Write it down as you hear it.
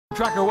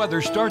Tracker weather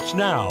starts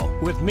now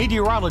with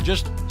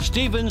meteorologist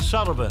Stephen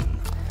Sullivan.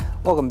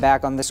 Welcome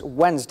back on this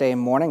Wednesday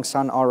morning.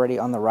 Sun already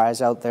on the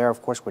rise out there.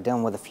 Of course, we're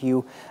dealing with a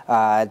few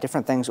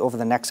different things over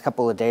the next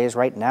couple of days.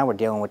 Right now, we're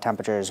dealing with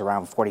temperatures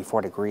around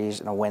 44 degrees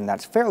and a wind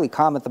that's fairly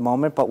calm at the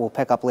moment, but we'll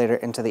pick up later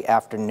into the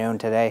afternoon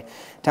today.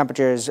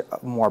 Temperatures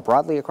more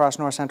broadly across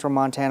north central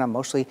Montana,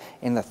 mostly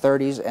in the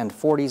 30s and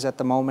 40s at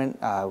the moment.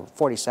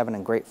 47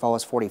 in Great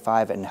Falls,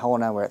 45 in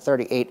Helena. We're at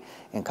 38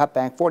 in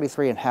Cutbank,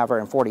 43 in Havre,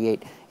 and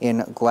 48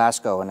 in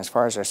Glasgow. And as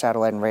far as our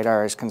satellite and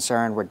radar is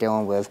concerned, we're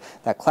dealing with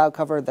that cloud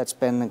cover that's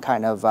been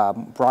kind of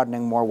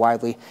broadening more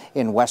widely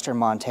in western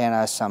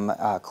Montana, some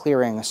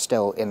clearing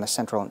still in the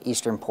central and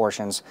eastern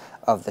portions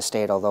of the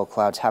state, although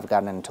clouds have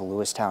gotten into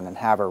Lewistown and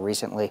Havre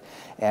recently.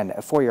 And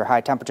for your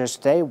high temperatures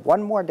today,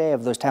 one more day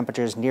of those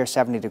temperatures near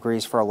 70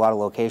 degrees for a lot of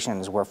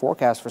locations. We're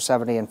forecast for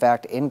 70, in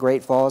fact, in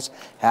Great Falls,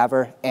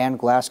 Havre, and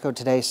Glasgow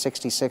today,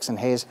 66 in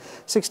Hayes,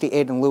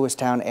 68 in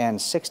Lewistown, and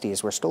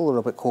 60s. We're still a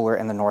little bit cooler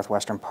in the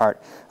northwestern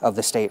part of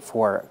the state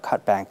for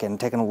Cutbank. And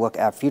taking a look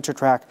at future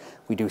track,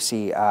 we do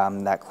see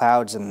that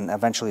clouds and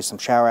eventually some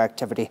shower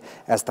activity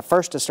as the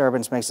first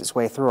disturbance makes its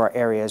way through our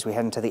area as we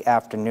head into the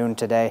afternoon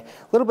today.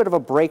 A little bit of a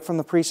break from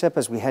the precip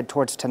as we head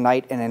towards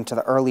tonight and into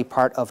the early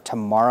part of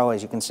tomorrow,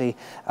 as you can see,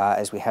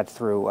 as we head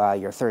through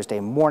your Thursday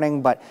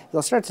morning. But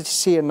you'll start to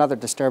see another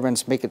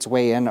disturbance make its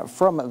way in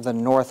from the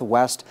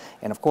northwest.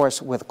 And of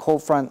course, with a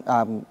cold front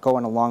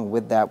going along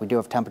with that, we do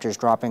have temperatures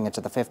dropping into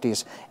the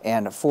 50s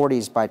and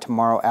 40s by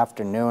tomorrow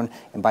afternoon,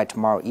 and by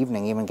tomorrow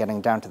evening, even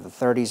getting down to the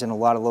 30s in a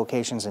lot of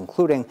locations,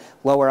 including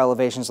lower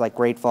elevations like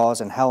Great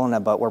Falls and Helena.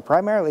 But we're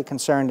primarily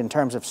concerned in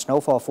terms of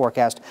snowfall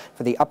forecast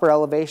for the upper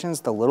elevations,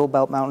 the Little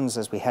Belt Mountains,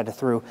 as we head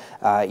through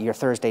your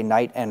Thursday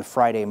night and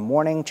Friday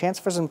morning. Chance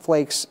for some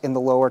flakes in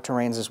the lower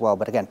terrains as well.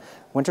 But again,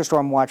 winter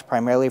storm watch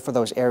primarily for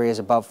those areas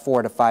above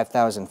 4,000 to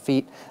 5,000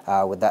 feet.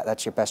 With that,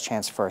 that's your best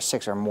chance for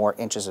 6 or more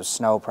inches of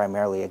snow,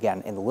 primarily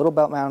again in the Little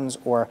Belt Mountains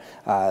or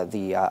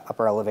the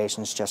upper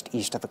elevations just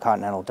east of the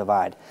Continental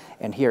Divide.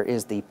 And here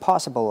is the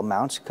possible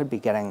amount. Could be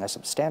getting a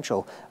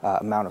substantial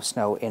amount of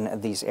snow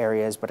in these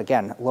areas. But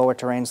again, lower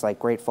terrains like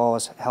Great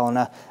Falls,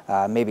 Helena,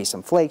 maybe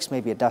some flakes,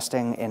 maybe a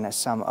dusting in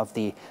some of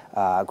the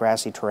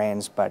grassy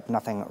terrains, but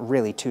nothing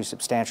really too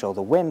substantial.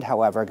 The wind,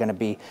 however, going to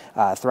be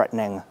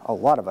threatening a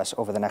lot of us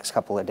over the next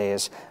couple of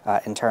days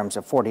in terms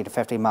of 40 to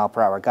 50 mile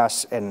per hour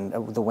gusts, and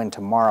the wind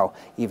tomorrow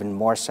even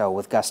more so,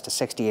 with gusts to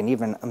 60 and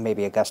even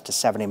maybe a gust to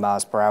 70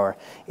 miles per hour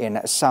in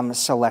some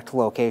select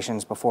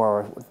locations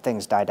before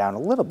things die down a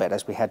little bit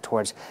as we head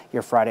towards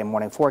your Friday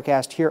morning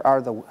forecast. Here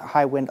are the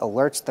high wind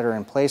alerts that are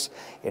in place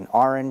in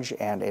orange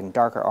and in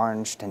darker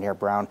orange to near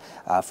brown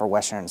for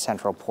western and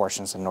central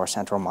portions of north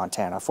central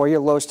Montana. For your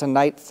lows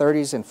tonight,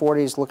 30s and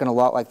 40s, looking a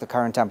lot like the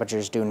current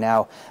temperatures do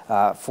now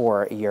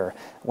for your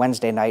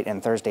Wednesday night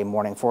and Thursday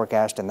morning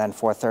forecast. And then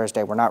for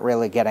Thursday, we're not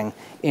really getting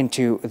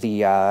into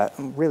the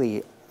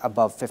really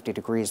above 50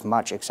 degrees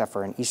much, except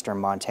for in eastern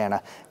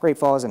Montana. Great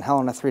Falls and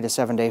Helena 3 to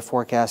 7 day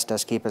forecast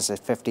does keep us at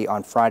 50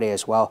 on Friday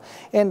as well,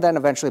 and then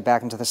eventually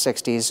back into the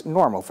 60s,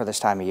 normal for this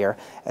time of year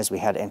as we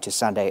head into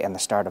Sunday and the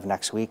start of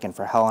next week. And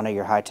for Helena,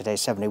 your high today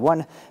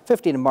 71,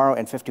 50 tomorrow,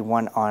 and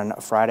 51 on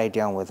Friday,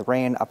 dealing with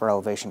rain, upper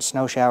elevation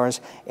snow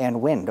showers,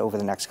 and wind over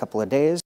the next couple of days.